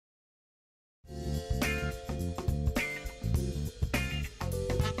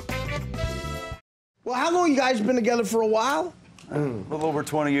Well, how long you guys been together for a while? A little over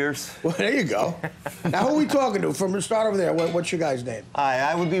 20 years. Well, there you go. Now, who are we talking to? From the start over there, what's your guy's name? Hi,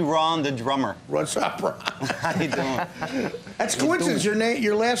 I would be Ron, the drummer. What's up, Ron? How you doing? That's coincidence.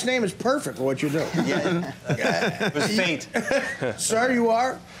 Your last name is perfect for what you do. Yeah, it was fate. Sir, you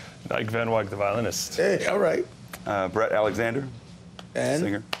are? Mike Van Wyck, the violinist. Hey, all right. Brett Alexander, And?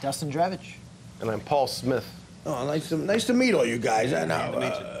 singer. Dustin Drevich. And I'm Paul Smith. Oh, nice to meet all you guys.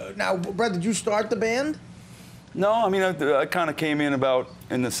 Now, Brett, did you start the band? No, I mean, I kind of came in about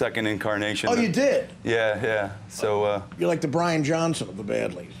in the second incarnation. Oh, you did? Yeah. So. You're like the Brian Johnson of the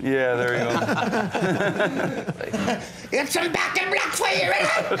Badlees. Yeah, there you go. It's some back and black for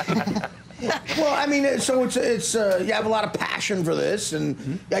you. Well, I mean, so it's you have a lot of passion for this,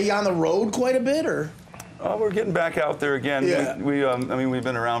 and are you on the road quite a bit, or? We're getting back out there again. Yeah. I mean, we've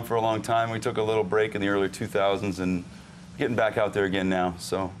been around for a long time. We took a little break in the early 2000s, and getting back out there again now.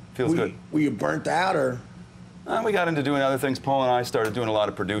 So feels good. Were you burnt out, or? We got into doing other things. Paul and I started doing a lot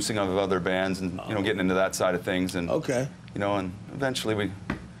of producing of other bands, and getting into that side of things. And Okay. and eventually we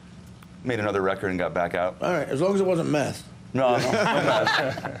made another record and got back out. All right, as long as it wasn't meth. No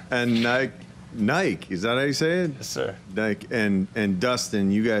mess. And Nike, is that how you say it? Yes, sir. Nike and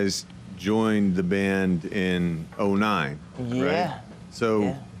Dustin, you guys joined the band in '09. Yeah. Right?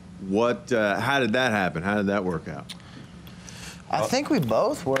 So, yeah. how did that happen? How did that work out? I think we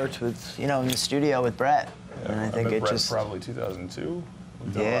both worked with, in the studio with Brett. And I think met it Brett just probably 2002.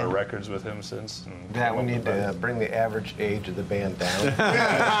 We've done a lot of records with him since. And Yeah, we need to bring the average age of the band down.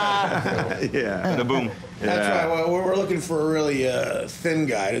 Yeah. The boom. That's right. Well, we're looking for a really thin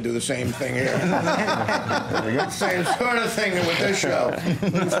guy to do the same thing here. Same sort of thing with this show.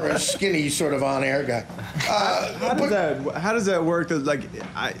 Looking for a skinny sort of on-air guy. How does that work? Like,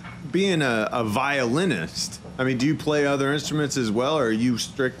 being a violinist. I mean, do you play other instruments as well, or are you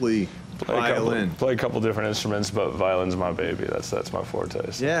strictly violin? Play a couple different instruments, but violin's my baby. That's my forte.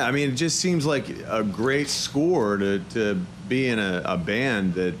 So. Yeah, I mean, it just seems like a great score to be in a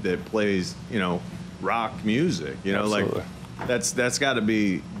band that plays, rock music. Absolutely. Like that's got to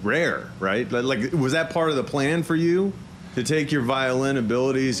be rare, right? Like, was that part of the plan for you to take your violin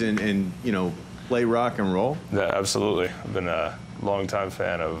abilities and play rock and roll? Yeah, absolutely. I've been a longtime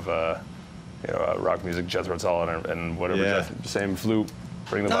fan of rock music, Jethro Tull and whatever. Yeah. Same flute.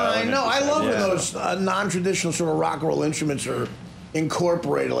 Bring the No, I violin. know. I love when those non-traditional sort of rock and roll instruments are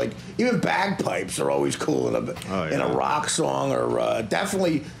incorporated. Like even bagpipes are always cool in a rock song, or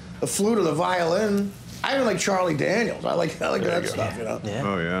definitely the flute or the violin. I even like Charlie Daniels. I like that stuff. Yeah.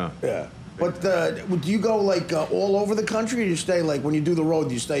 Oh yeah. Yeah. But do you go like all over the country? Or do you stay like when you do the road?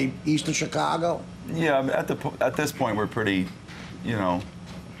 Do you stay east of Chicago? Yeah, I mean, at this point we're pretty,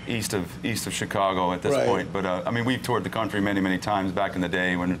 east of Chicago at this point. But I mean, we've toured the country many times back in the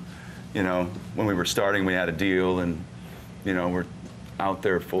day when we were starting. We had a deal, and we're out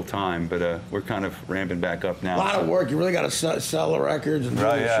there full time. But we're kind of ramping back up now. A lot of work. You really got to sell the records and do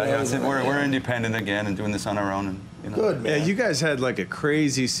the shows. We're independent again and doing this on our own. And, Good, man. Yeah, you guys had like a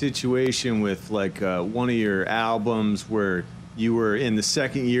crazy situation with like one of your albums where you were in the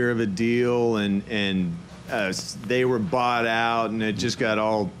second year of a deal and they were bought out and it just got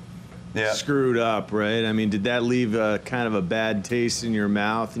all screwed up, right? I mean, did that leave kind of a bad taste in your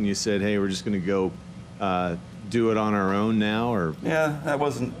mouth and you said, hey, we're just going to go do it on our own now, or? Yeah, that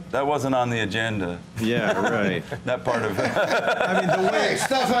wasn't on the agenda. Yeah, right. That part of it. I mean, the way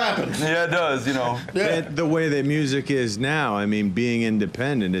stuff happens. Yeah, it does, The way that music is now, I mean, being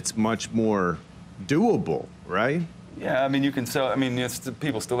independent, it's much more doable, right? Yeah, I mean, you can sell. I mean,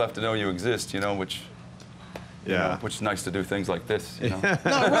 people still have to know you exist, which. Which is nice to do things like this. No,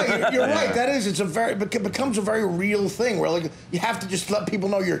 right. You're right. That is. It becomes a very real thing where like you have to just let people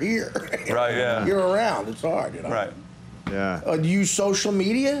know you're here. Right. Yeah. You're around. It's hard. Right. Yeah. Do you use social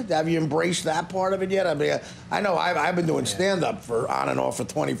media? Have you embraced that part of it yet? I mean, I know I've been doing stand-up for on and off for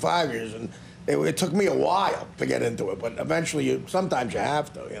 25 years, and it took me a while to get into it, but eventually, sometimes you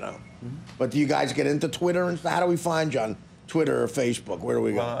have to, Mm-hmm. But do you guys get into Twitter and stuff? How do we find you on Twitter or Facebook? Where do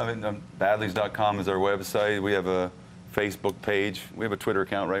we go? Well, I mean, Badlees.com is our website. We have a Facebook page. We have a Twitter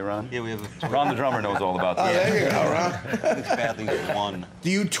account, right, Ron? Yeah, we have a Ron the drummer knows all about that. Oh, there you go, Ron. It's Badlees 1.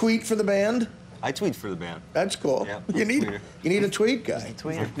 Do you tweet for the band? I tweet for the band. That's cool. Yeah, you need a tweet guy.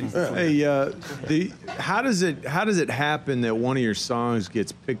 Tweeter. Hey, how does it happen that one of your songs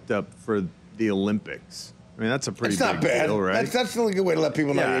gets picked up for the Olympics? I mean, that's a pretty It's big not bad. deal, right? That's the only good way to let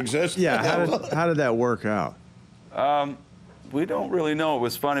people know you exist. Yeah. How did that work out? We don't really know. It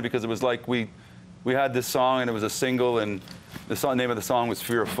was funny because it was like we we had this song, and it was a single, and the name of the song was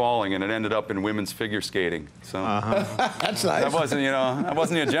 "Fear of Falling," and it ended up in women's figure skating. So That's nice. that wasn't, that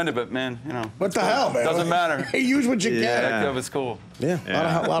wasn't the agenda, but man, What the hell, man? Doesn't matter. Hey, use what you Yeah. can. That was cool. Yeah,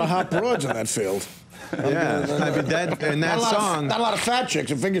 a lot of hot broads in that field. Yeah, I mean that song. Not a lot of fat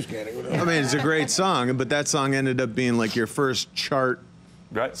chicks in figure skating. I mean, it's a great song, but that song ended up being like your first chart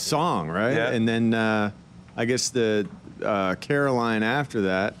Right. song, right? Yeah. And then I guess the Caroline after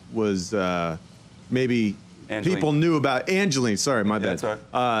that was maybe Angeline. people knew about Angeline. Sorry, my bad. that's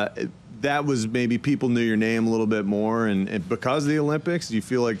all That was maybe people knew your name a little bit more, and because of the Olympics, do you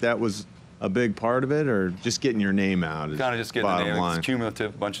feel like that was a big part of it, or just getting your name out? Kind of just getting the bottom name. line? It's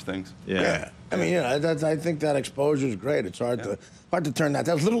cumulative, bunch of things. Yeah. I mean, I think that exposure is great. It's hard to turn that.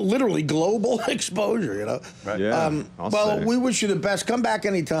 That's literally global exposure, Right. Yeah. I'll Well, say. we wish you the best. Come back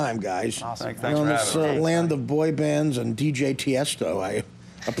anytime, guys. Thanks You're for on this having me. land of boy bands and DJ Tiesto. I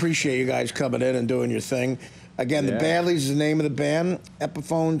appreciate you guys coming in and doing your thing. Again, the Yeah. Badlees is the name of the band.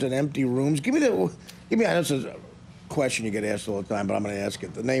 Epiphones and Empty Rooms. Give me. I know this is a question you get asked all the time, but I'm going to ask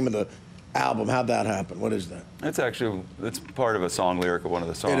it. The name of the album. How'd that happen? What is that? It's part of a song lyric of one of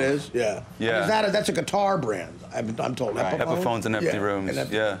the songs. It is. Yeah. Yeah. That's a guitar brand. I'm told. Right. Epiphones and Empty Rooms.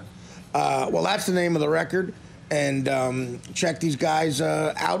 Yeah. Well, that's the name of the record. And check these guys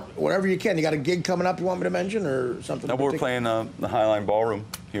out wherever you can. You got a gig coming up you want me to mention or something? No, we're playing the Highline Ballroom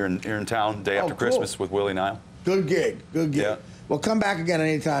here in town, day after cool. Christmas with Willie Nile. Good gig. Good gig. Yeah. Well, come back again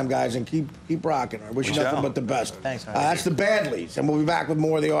anytime, guys, and keep rocking. I wish you We nothing shall. but the best. Thanks, Artie. That's the Badlees, and we'll be back with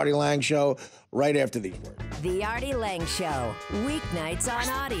more of the Artie Lange Show right after these words. The Artie Lange Show, weeknights on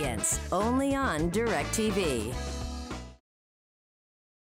Audience, only on DirecTV.